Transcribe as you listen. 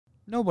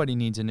Nobody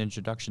needs an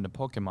introduction to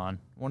Pokemon,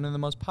 one of the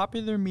most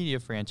popular media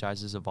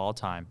franchises of all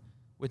time.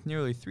 With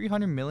nearly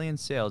 300 million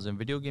sales in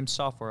video game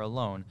software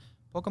alone,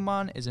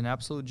 Pokemon is an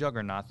absolute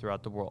juggernaut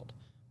throughout the world.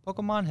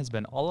 Pokemon has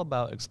been all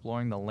about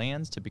exploring the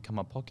lands to become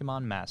a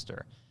Pokemon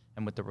master,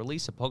 and with the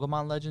release of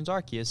Pokemon Legends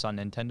Arceus on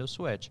Nintendo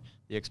Switch,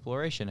 the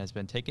exploration has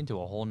been taken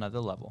to a whole nother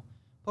level.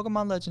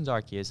 Pokemon Legends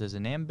Arceus is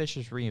an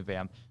ambitious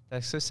revamp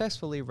that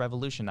successfully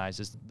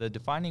revolutionizes the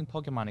defining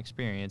Pokemon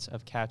experience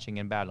of catching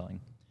and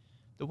battling.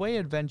 The way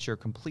Adventure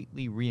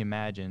completely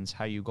reimagines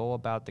how you go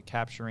about the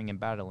capturing and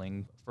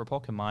battling for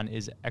Pokemon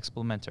is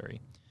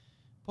experimentary.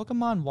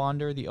 Pokemon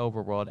wander the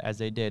overworld as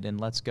they did in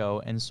Let's Go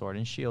and Sword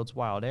and Shield's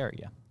wild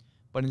area.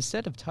 But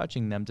instead of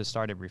touching them to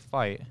start every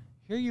fight,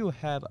 here you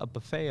have a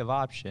buffet of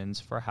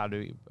options for how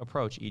to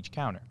approach each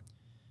counter.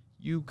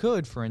 You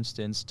could, for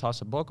instance,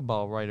 toss a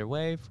Pokeball right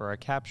away for a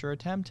capture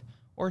attempt,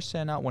 or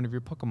send out one of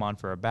your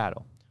Pokemon for a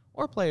battle,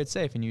 or play it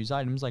safe and use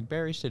items like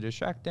berries to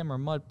distract them or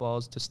mud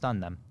balls to stun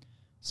them.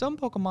 Some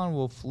Pokemon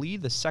will flee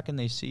the second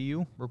they see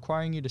you,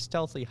 requiring you to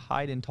stealthily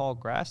hide in tall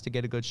grass to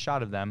get a good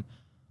shot of them.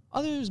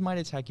 Others might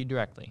attack you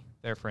directly.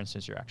 They're, for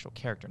instance, your actual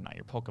character, not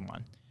your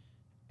Pokemon.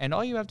 And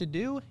all you have to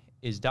do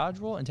is dodge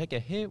roll and take a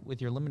hit with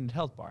your limited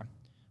health bar.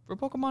 For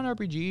Pokemon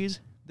RPGs,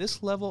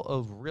 this level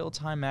of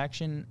real-time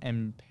action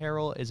and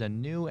peril is a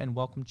new and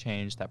welcome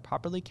change that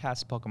properly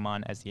casts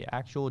Pokemon as the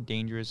actual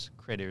dangerous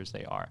critters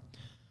they are.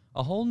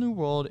 A whole new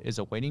world is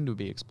awaiting to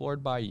be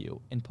explored by you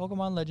in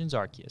Pokemon Legends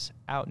Arceus,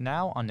 out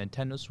now on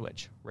Nintendo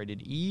Switch,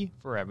 rated E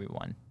for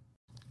everyone.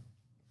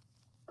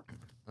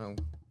 Oh,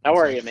 how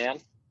are you, man?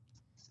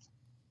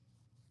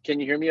 Can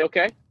you hear me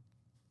okay?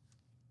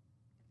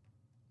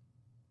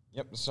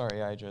 Yep,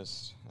 sorry, I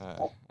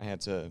had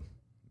to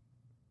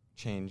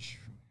change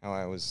how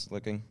I was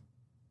looking.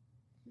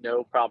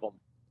 No problem.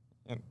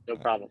 Yep. No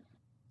problem.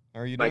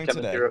 How are you doing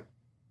today?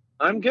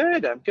 I'm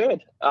good.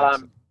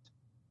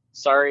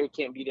 Sorry I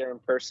can't be there in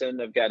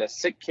person. I've got a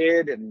sick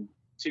kid and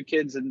 2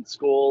 kids in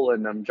school,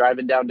 and I'm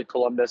driving down to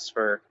Columbus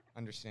for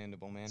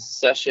understandable, man.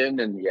 Session,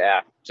 and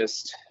yeah,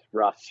 just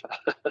rough.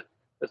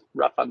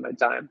 Rough on my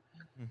time.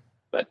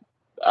 But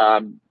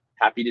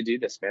happy to do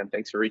this, man.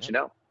 Thanks for reaching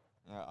out.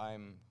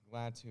 I'm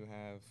glad to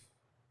have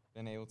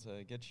been able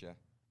to get you.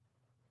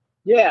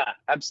 Yeah,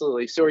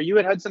 absolutely. So are you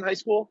at Hudson High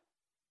School?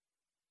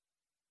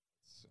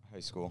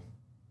 High school.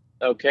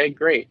 Okay,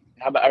 great.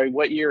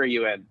 What year are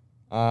you in?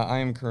 I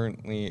am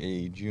currently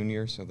a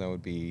junior, so that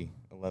would be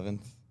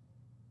 11th.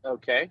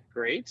 Okay,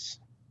 great.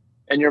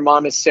 And your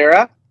mom is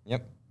Sarah?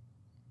 Yep.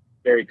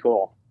 Very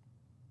cool.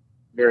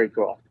 Very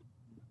cool.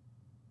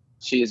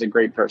 She is a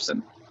great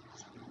person.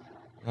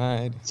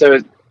 Right. So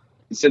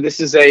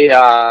this is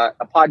a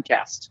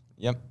podcast.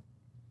 Yep.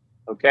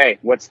 Okay.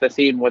 What's the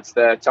theme?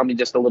 Tell me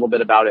just a little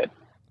bit about it.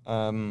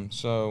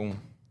 So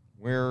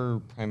we're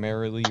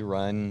primarily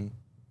run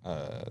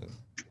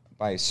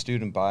by a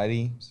student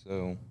body,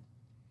 so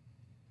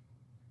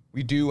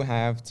we do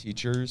have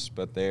teachers,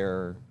 but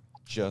they're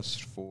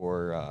just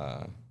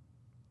for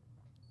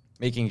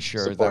making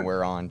sure Support. that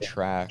we're on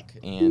track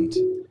and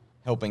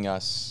helping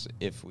us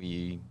if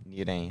we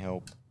need any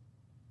help.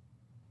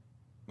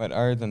 But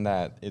other than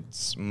that,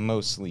 it's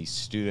mostly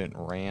student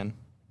ran.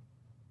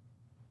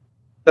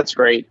 That's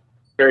great.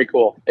 Very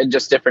cool. And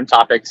just different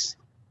topics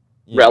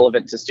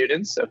relevant to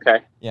students?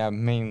 Okay. Yeah,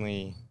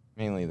 mainly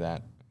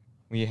that.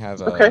 We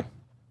have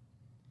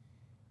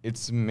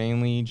it's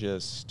mainly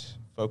just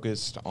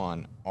focused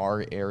on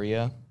our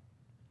area.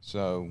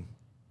 So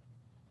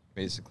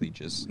basically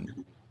just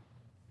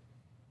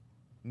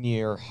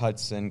near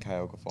Hudson,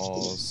 Cuyahoga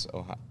Falls,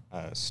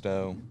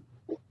 Stowe.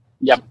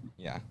 Yep.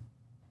 Yeah.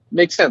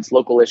 Makes sense.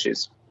 Local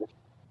issues.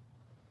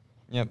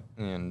 Yep.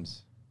 And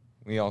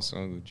we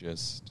also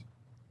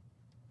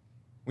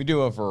we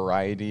do a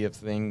variety of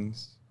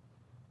things,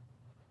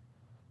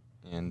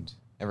 and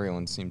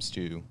everyone seems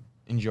to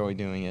enjoy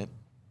doing it.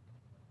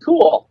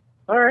 Cool.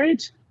 All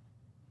right.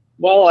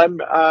 Well, I'm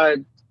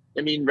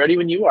ready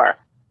when you are.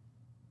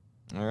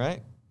 All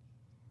right.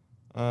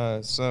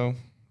 So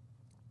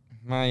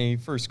my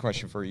first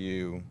question for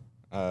you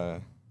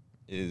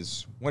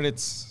is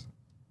what's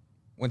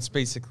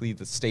basically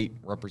the state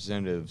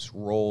representative's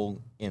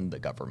role in the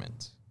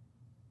government?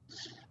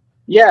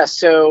 Yeah,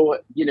 so,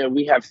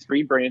 we have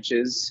 3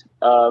 branches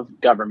of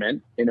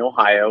government in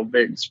Ohio.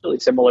 But it's really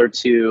similar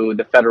to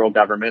the federal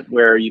government,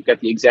 where you've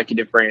got the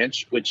executive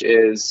branch, which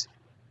is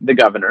the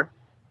governor,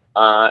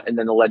 and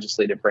then the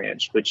legislative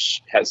branch,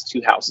 which has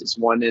 2 houses.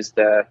 One is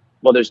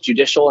there's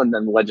judicial and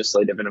then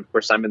legislative, and of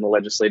course I'm in the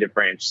legislative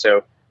branch.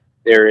 So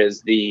there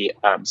is the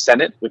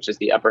Senate, which is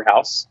the upper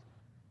house,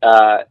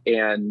 or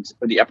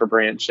the upper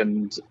branch,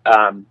 and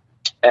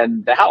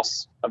the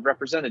House of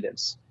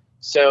Representatives.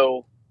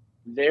 So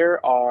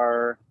there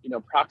are,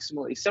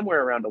 approximately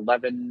somewhere around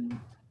 11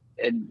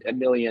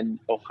 million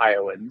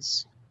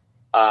Ohioans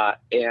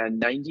and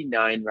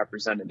 99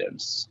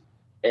 representatives.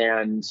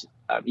 And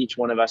each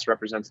one of us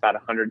represents about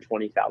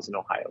 120,000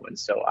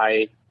 Ohioans. So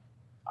I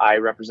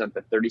represent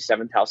the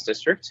 37th House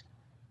District,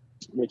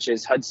 which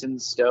is Hudson,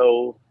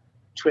 Stowe,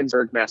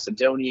 Twinsburg,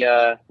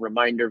 Macedonia,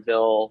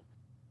 Reminderville,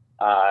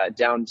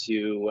 down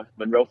to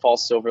Monroe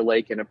Falls, Silver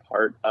Lake, and a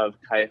part of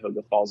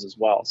Cuyahoga Falls as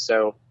well.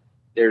 So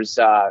there's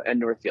and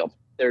Northfield.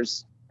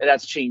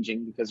 That's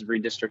changing because of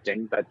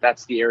redistricting, but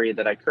that's the area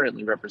that I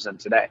currently represent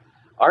today.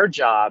 Our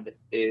job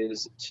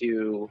is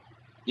to,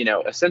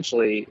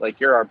 essentially, like,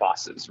 you're our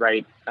bosses,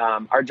 right?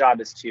 Our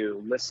job is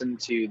to listen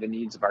to the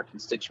needs of our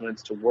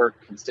constituents, to work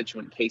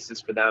constituent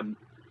cases for them,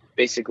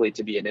 basically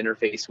to be an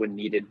interface when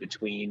needed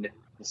between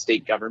the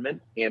state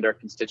government and our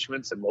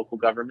constituents and local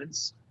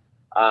governments,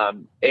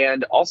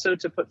 and also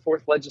to put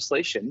forth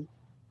legislation,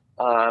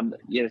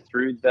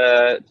 through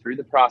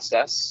the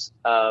process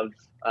of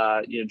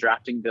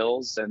drafting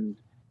bills and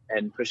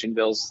pushing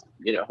bills,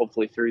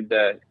 hopefully through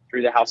the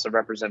House of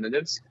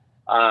Representatives,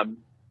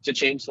 to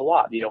change the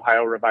law, the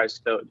Ohio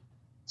Revised Code.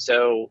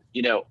 So,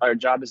 our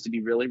job is to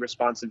be really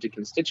responsive to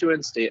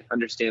constituents, to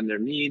understand their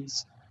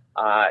needs,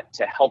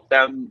 to help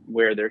them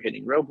where they're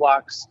hitting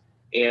roadblocks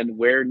and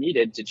where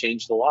needed to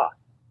change the law.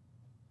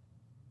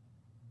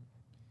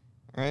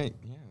 All right,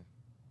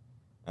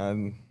 yeah.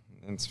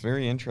 It's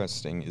very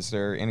interesting. Is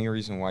there any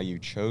reason why you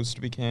chose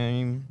to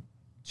become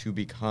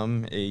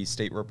a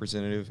state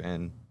representative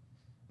and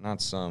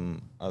not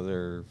some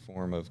other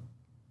form of,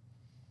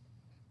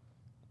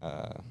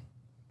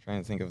 trying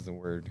to think of the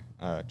word,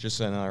 just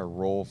another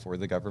role for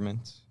the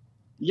government?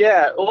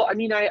 Yeah, well, I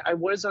mean, I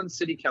was on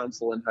city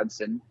council in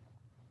Hudson.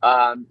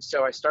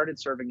 So I started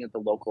serving at the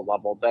local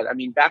level, but I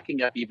mean,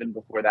 backing up even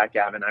before that,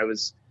 Gavin, I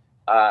was,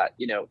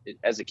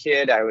 as a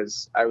kid, I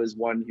was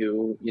one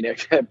who,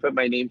 put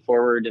my name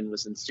forward and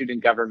was in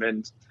student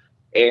government,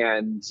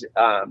 and,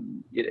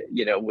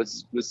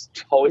 was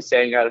always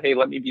saying, hey,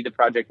 let me be the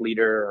project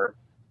leader, or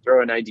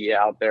throw an idea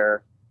out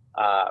there,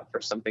 for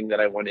something that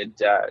I wanted,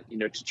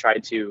 to try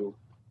to,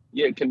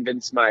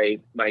 convince my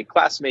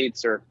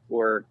classmates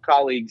or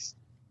colleagues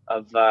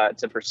of,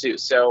 to pursue.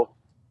 So,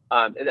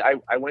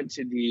 I went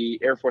to the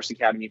Air Force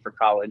Academy for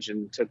college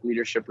and took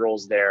leadership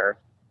roles there.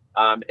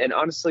 And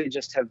honestly,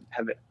 just have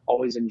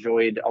always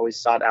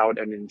sought out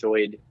and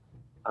enjoyed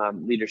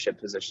leadership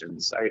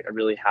positions. I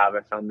really have.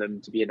 I found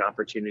them to be an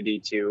opportunity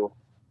to,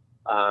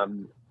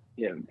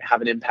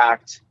 have an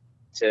impact,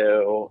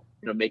 to,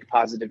 make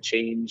positive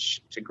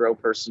change, to grow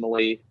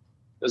personally.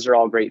 Those are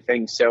all great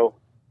things. So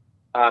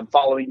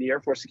following the Air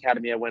Force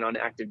Academy, I went on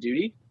active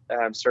duty.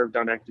 Served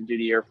on active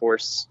duty Air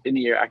Force.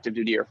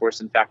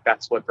 In fact,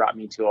 that's what brought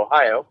me to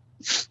Ohio.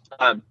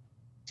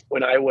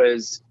 When I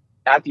was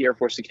at the Air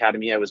Force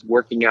Academy, I was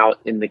working out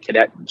in the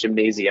cadet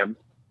gymnasium.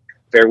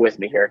 Bear with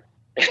me here.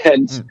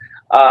 And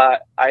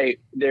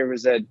there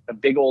was a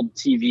big old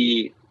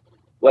TV,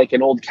 like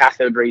an old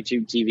cathode ray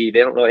tube TV. They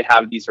don't really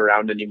have these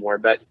around anymore,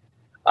 but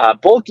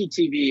bulky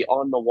TV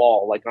on the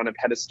wall, like on a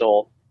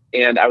pedestal.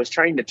 And I was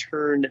trying to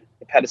turn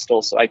the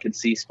pedestal so I could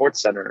see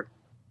SportsCenter.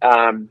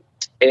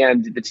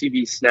 And the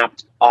TV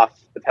snapped off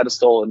the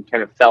pedestal and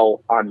kind of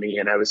fell on me,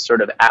 and I was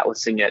sort of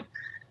atlasing it,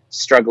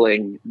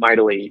 struggling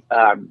mightily.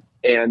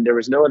 And there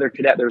was no other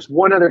cadet. There was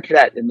one other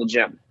cadet in the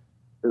gym,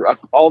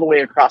 all the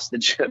way across the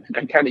gym, and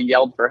I kind of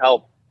yelled for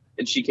help,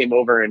 and she came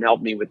over and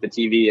helped me with the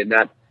TV, and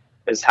that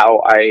is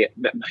how I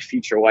met my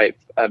future wife,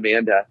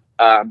 Amanda.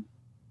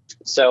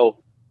 So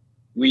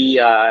we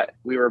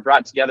were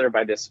brought together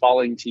by this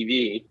falling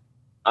TV.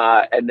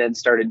 And then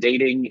started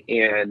dating,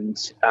 and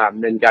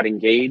then got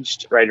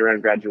engaged right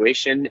around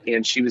graduation.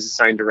 And she was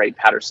assigned to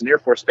Wright-Patterson Air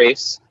Force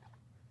Base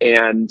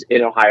and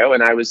in Ohio,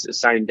 and I was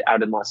assigned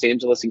out in Los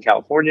Angeles in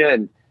California.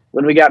 And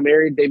when we got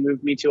married, they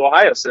moved me to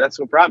Ohio. So that's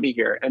what brought me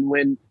here. And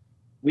when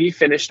we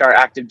finished our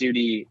active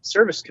duty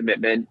service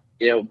commitment,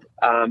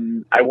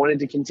 I wanted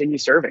to continue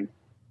serving.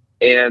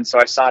 And so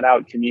I sought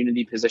out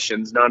community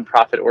positions,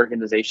 nonprofit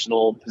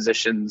organizational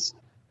positions,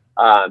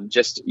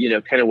 just,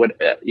 kind of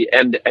what,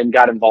 and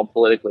got involved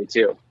politically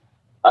too.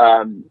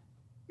 Kind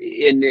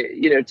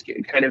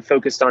of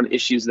focused on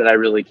issues that I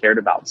really cared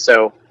about.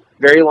 So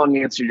very long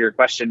answer to your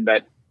question,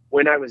 but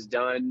when I was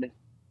done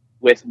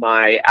with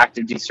my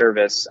active duty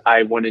service,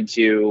 I wanted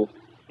to,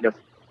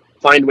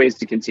 find ways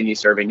to continue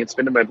serving. It's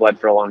been in my blood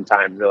for a long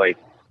time, really,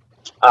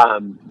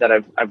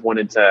 that I've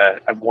wanted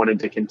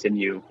to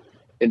continue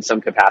in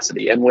some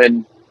capacity. And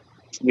when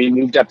we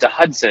moved up to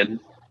Hudson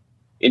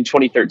in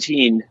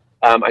 2013,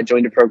 I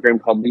joined a program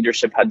called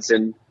Leadership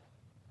Hudson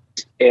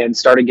and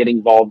started getting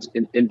involved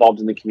in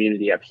the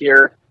community up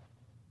here.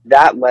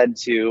 That led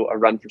to a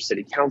run for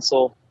city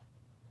council.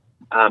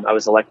 I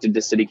was elected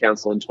to city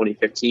council in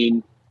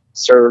 2015,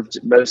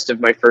 served most of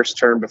my first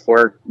term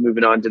before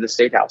moving on to the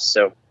state house.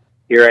 So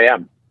here I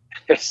am.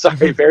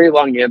 Sorry, very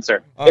long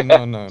answer. Oh,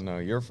 no,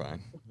 you're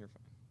fine.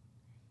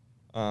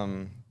 A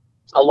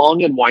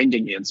long and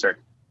winding answer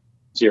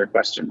to your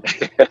question.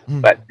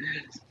 But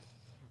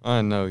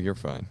no, you're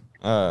fine.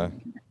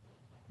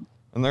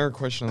 Another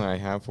question that I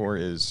have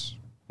is,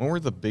 what were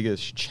the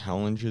biggest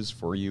challenges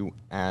for you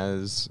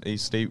as a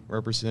state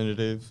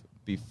representative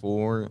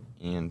before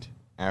and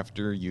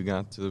after you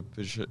got to the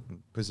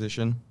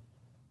position?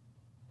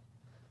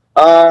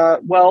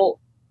 Well,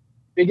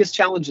 biggest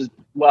challenges,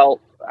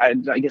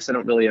 I guess I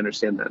don't really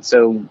understand that.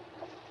 So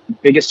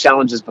biggest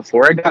challenges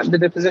before I got into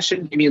the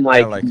position? You mean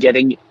like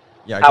getting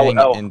Yeah, How? getting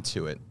Oh,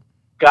 into it.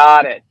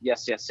 got it.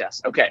 Yes, yes,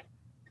 yes. Okay,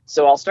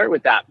 so I'll start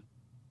with that.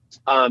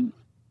 I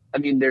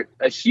mean,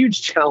 a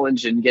huge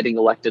challenge in getting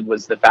elected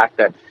was the fact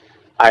that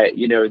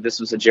this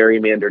was a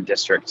gerrymandered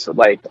district. So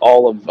like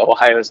all of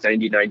Ohio's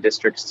 99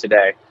 districts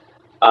today,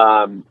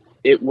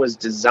 it was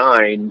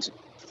designed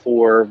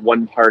for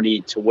one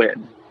party to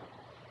win.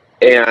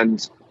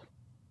 And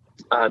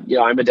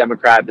I'm a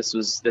Democrat. This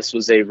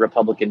was a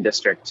Republican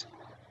district.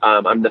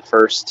 I'm the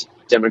first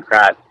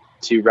Democrat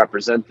to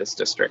represent this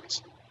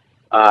district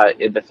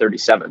in the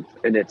 37th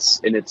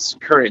in its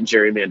current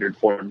gerrymandered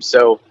form.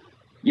 So,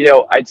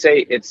 I'd say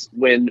it's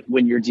when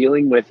you're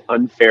dealing with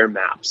unfair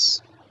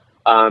maps,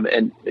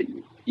 and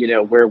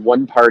where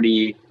one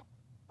party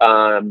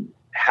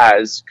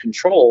has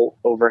control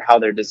over how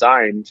they're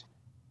designed.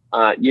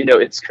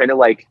 It's kind of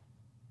like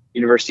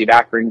University of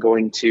Akron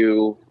going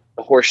to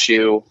the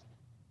Horseshoe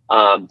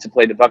to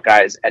play the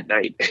Buckeyes at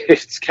night.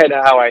 It's kind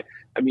of how I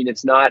mean,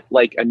 it's not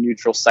like a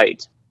neutral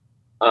site.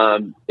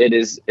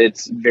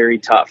 It's very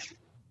tough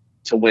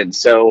to win.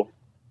 So,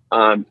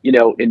 in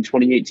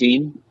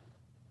 2018,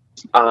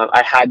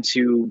 I had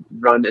to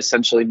run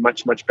essentially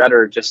much, much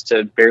better just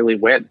to barely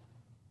win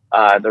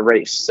the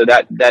race. So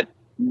that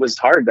was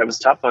hard. That was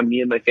tough on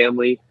me and my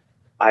family.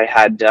 I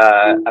had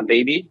a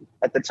baby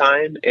at the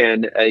time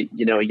and a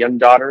young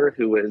daughter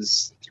who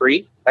was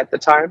 3 at the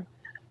time.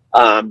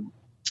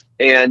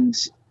 And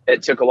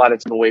it took a lot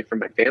of time away from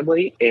my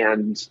family,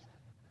 and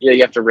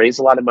you have to raise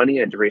a lot of money.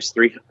 I had to raise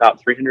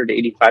about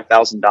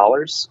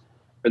 $385,000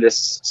 for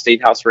this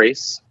state house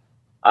race.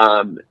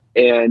 And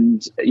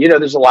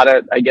there's a lot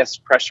of, I guess,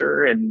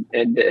 pressure and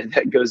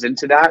that goes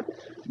into that.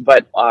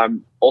 But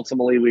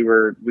ultimately, we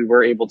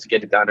were able to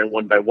get it done and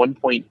won by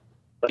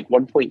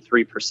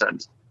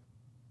 1.3%.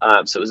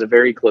 So it was a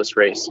very close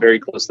race, very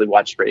closely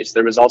watched race.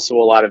 There was also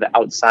a lot of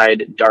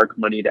outside dark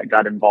money that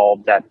got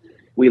involved that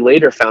we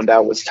later found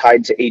out was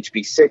tied to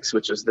HB6,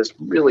 which was this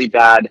really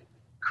bad,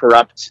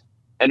 corrupt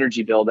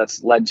energy bill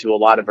that's led to a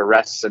lot of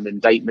arrests and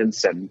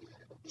indictments and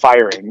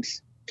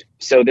firings.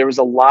 So there was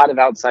a lot of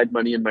outside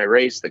money in my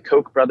race. The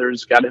Koch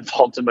brothers got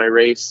involved in my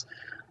race.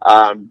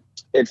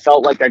 It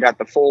felt like I got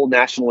the full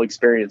national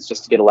experience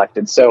just to get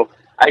elected. So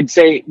I'd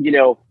say,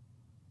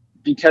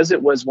 because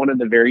it was one of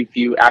the very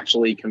few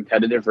actually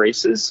competitive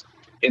races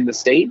in the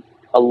state,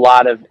 a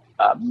lot of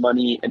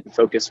money and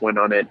focus went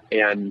on it.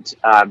 And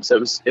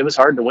so it was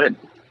hard to win.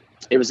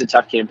 It was a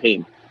tough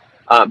campaign,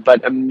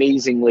 but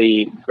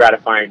amazingly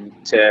gratifying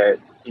to,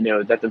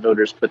 that the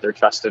voters put their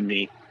trust in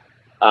me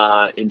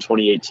in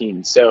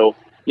 2018. So,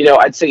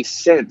 I'd say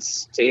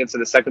to answer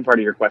the second part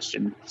of your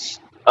question,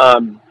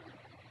 the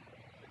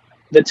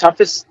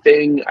toughest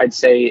thing I'd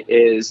say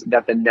is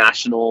that the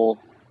national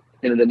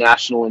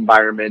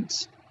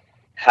environment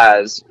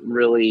has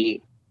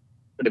really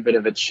put a bit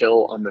of a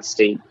chill on the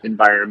state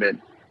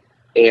environment.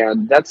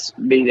 And that's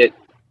made it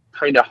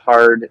kind of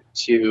hard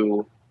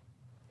to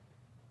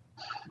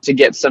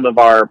get some of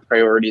our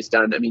priorities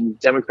done. I mean,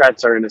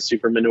 Democrats are in a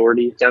super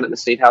minority down at the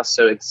state house,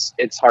 so it's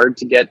hard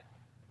to get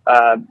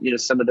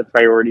some of the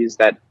priorities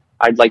that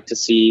I'd like to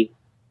see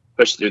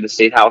pushed through the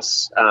state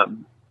house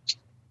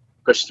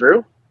pushed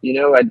through.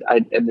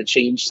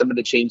 And some of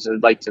the change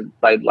that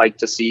I'd like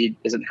to see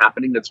isn't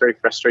happening. That's very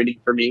frustrating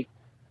for me.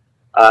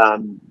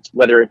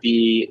 Whether it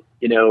be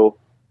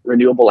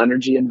renewable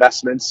energy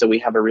investments, so we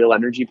have a real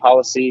energy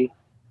policy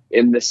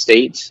in the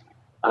state,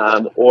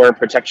 or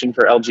protection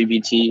for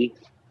LGBT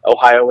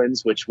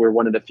Ohioans, which we're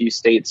one of the few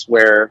states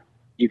where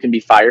you can be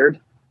fired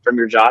from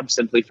your job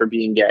simply for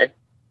being gay.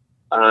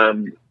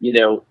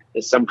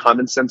 Some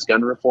common sense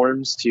gun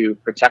reforms to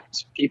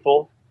protect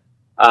people.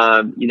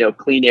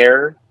 Clean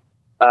air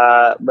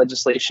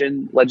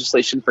legislation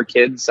for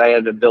kids. I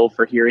have a bill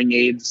for hearing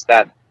aids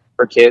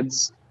for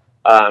kids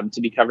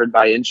to be covered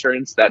by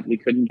insurance that we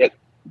couldn't get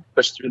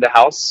pushed through the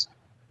House.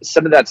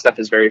 Some of that stuff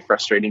is very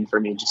frustrating for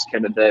me, just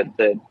kind of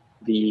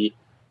the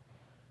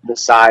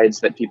sides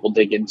that people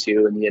dig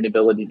into and the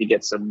inability to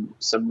get some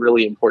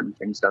really important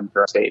things done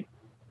for our state.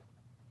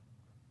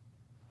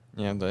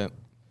 Yeah, that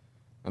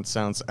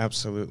sounds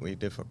absolutely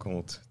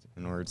difficult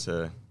in order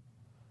to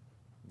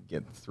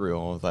get through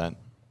all of that.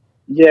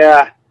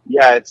 Yeah,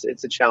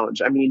 it's a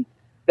challenge. I mean,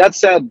 that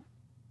said,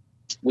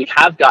 we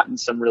have gotten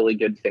some really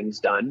good things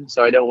done,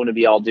 so I don't want to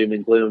be all doom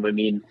and gloom. I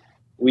mean,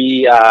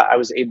 I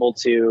was able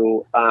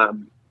to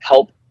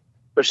help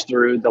push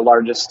through the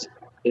largest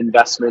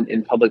investment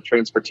in public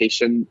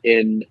transportation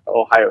in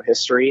Ohio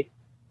history,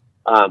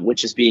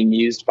 which is being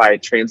used by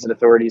transit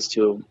authorities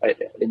to,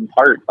 in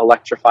part,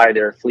 electrify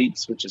their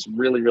fleets, which is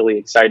really, really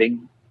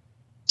exciting.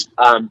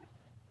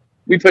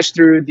 We pushed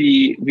through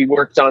we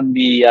worked on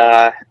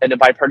in a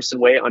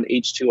bipartisan way on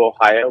H2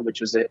 Ohio, which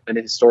was an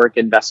historic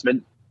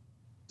investment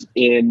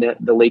in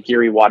the Lake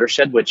Erie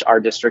watershed, which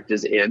our district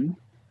is in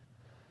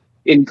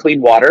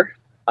clean water.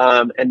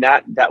 And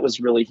that was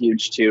really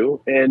huge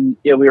too. And,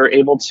 we were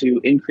able to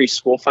increase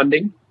school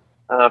funding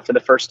for the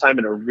first time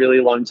in a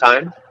really long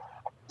time.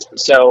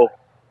 So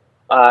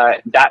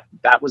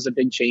that was a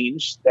big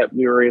change that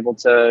we were able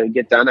to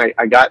get done.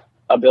 I got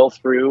a bill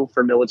through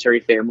for military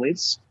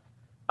families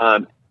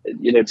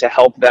to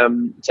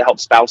help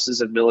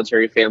spouses of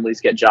military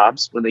families get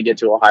jobs when they get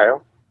to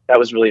Ohio. That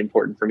was really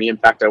important for me. In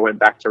fact, I went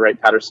back to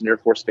Wright-Patterson Air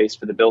Force Base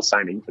for the bill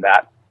signing for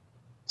that.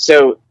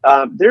 So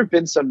there have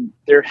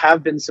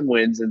been some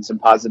wins and some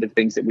positive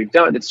things that we've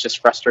done. It's just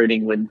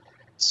frustrating when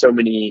so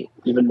many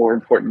even more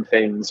important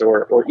things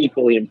or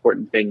equally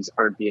important things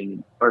aren't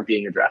being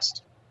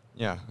addressed.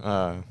 Yeah.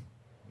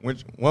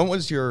 What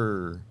was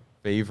your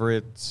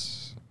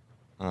favorite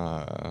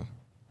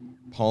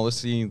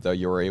policy that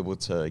you were able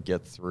to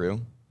get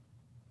through?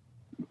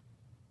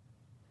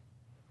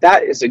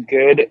 That is a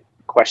good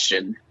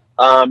question.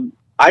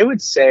 I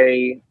would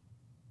say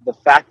the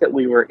fact that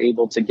we were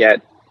able to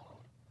get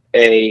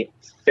a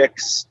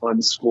fix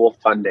on school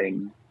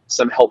funding,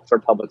 some help for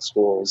public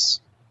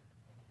schools,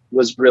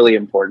 was really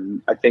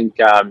important. I think,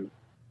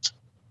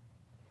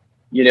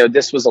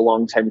 this was a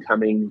long time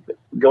coming.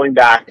 Going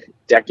back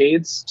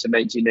decades to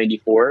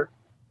 1994,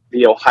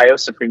 the Ohio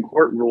Supreme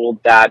Court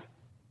ruled that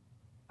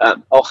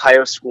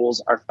Ohio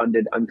schools are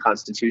funded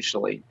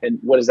unconstitutionally. And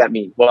what does that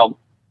mean? Well,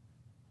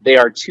 they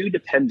are too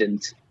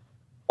dependent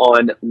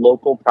on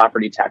local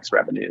property tax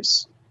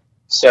revenues.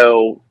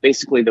 So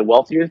basically, the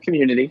wealthier the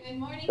community,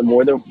 the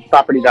more the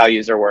property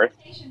values are worth,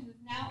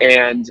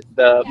 and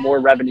the more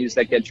revenues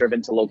that get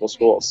driven to local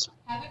schools.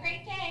 Have a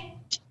great day.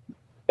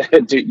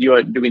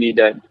 Do we need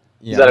to?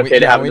 Yeah, is that okay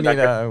to have in the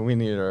background? We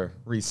need to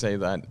re-say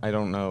that. I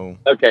don't know.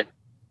 Okay,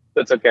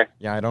 that's okay.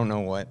 Yeah, I don't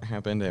know what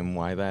happened and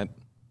why that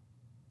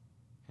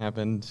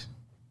happened.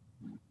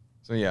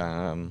 So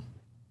yeah.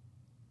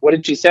 What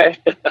did she say?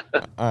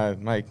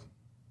 Mike,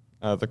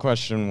 the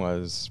question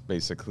was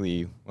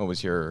basically, what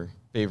was your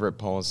favorite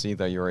policy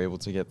that you were able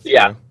to get through?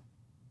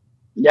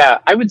 Yeah,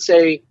 I would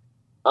say,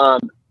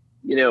 our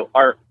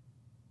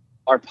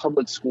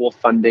public school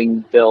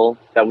funding bill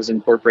that was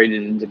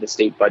incorporated into the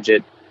state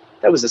budget,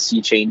 that was a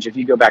sea change. If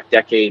you go back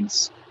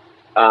decades,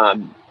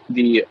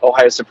 the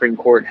Ohio Supreme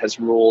Court has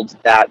ruled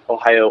that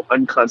Ohio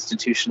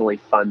unconstitutionally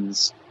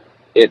funds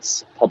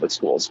its public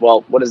schools.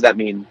 Well, what does that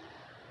mean?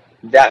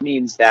 That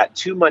means that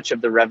too much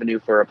of the revenue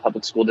for a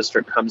public school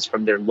district comes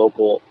from their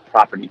local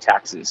property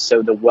taxes.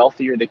 So the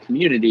wealthier the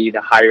community,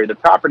 the higher the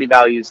property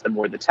values, the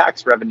more the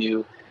tax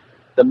revenue,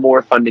 the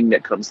more funding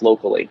that comes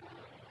locally.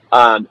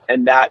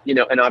 And that,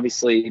 and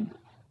obviously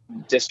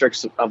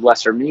districts of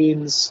lesser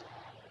means,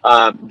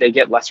 they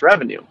get less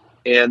revenue.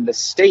 And the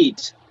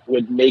state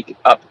would make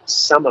up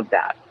some of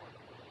that,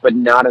 but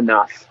not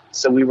enough.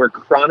 So we were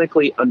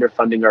chronically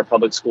underfunding our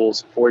public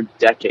schools for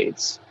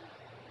decades.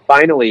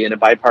 Finally, in a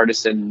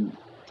bipartisan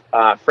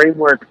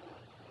framework,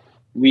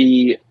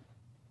 we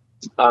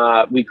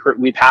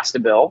passed a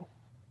bill,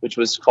 which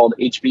was called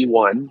HB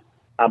 1,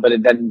 but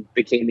it then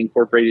became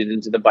incorporated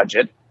into the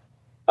budget,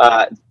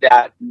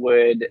 that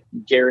would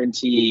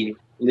guarantee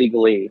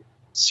legally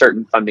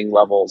certain funding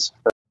levels.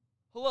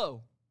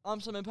 Hello,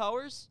 I'm Simon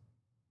Powers,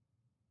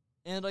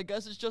 and I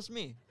guess it's just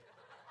me.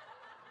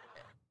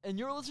 And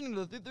you're listening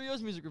to the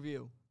 330's Music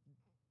Review.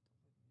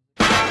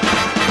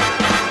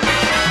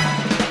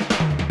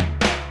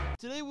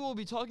 Today we will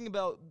be talking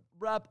about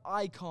rap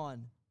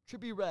icon,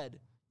 Trippie Redd.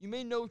 You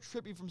may know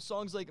Trippie from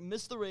songs like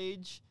Miss the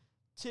Rage,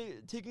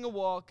 Taking a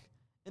Walk,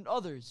 and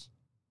others.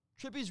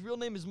 Trippie's real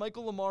name is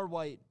Michael Lamar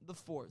White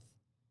IV.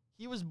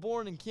 He was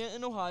born in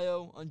Canton,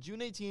 Ohio on June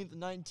 18th,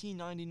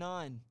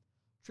 1999.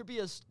 Trippie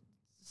has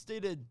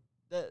stated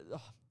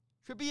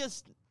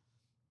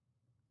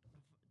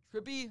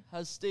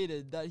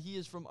that he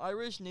is from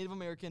Irish, Native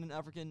American, and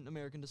African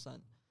American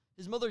descent.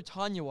 His mother,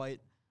 Tanya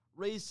White,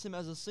 raised him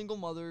as a single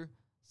mother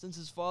since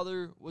his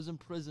father was in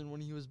prison when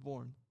he was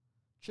born.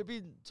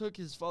 Trippie took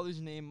his father's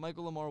name,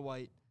 Michael Lamar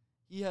White.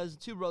 He has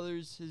two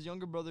brothers, his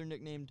younger brother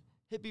nicknamed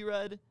Hippie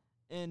Red,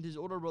 and his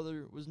older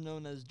brother was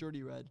known as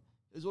Dirty Red.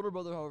 His older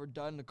brother, however,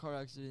 died in a car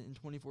accident in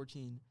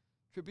 2014.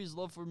 Trippie's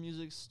love for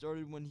music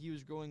started when he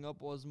was growing up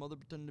while his mother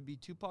pretended to be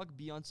Tupac,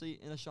 Beyonce,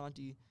 and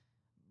Ashanti,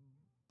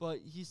 but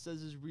he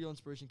says his real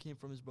inspiration came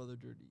from his brother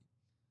Dirty.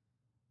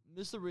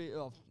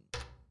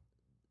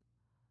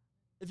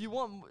 If you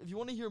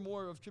want to hear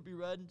more of Trippie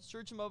Redd,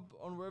 search him up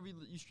on wherever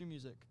you stream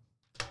music.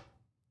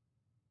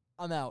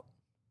 I'm out.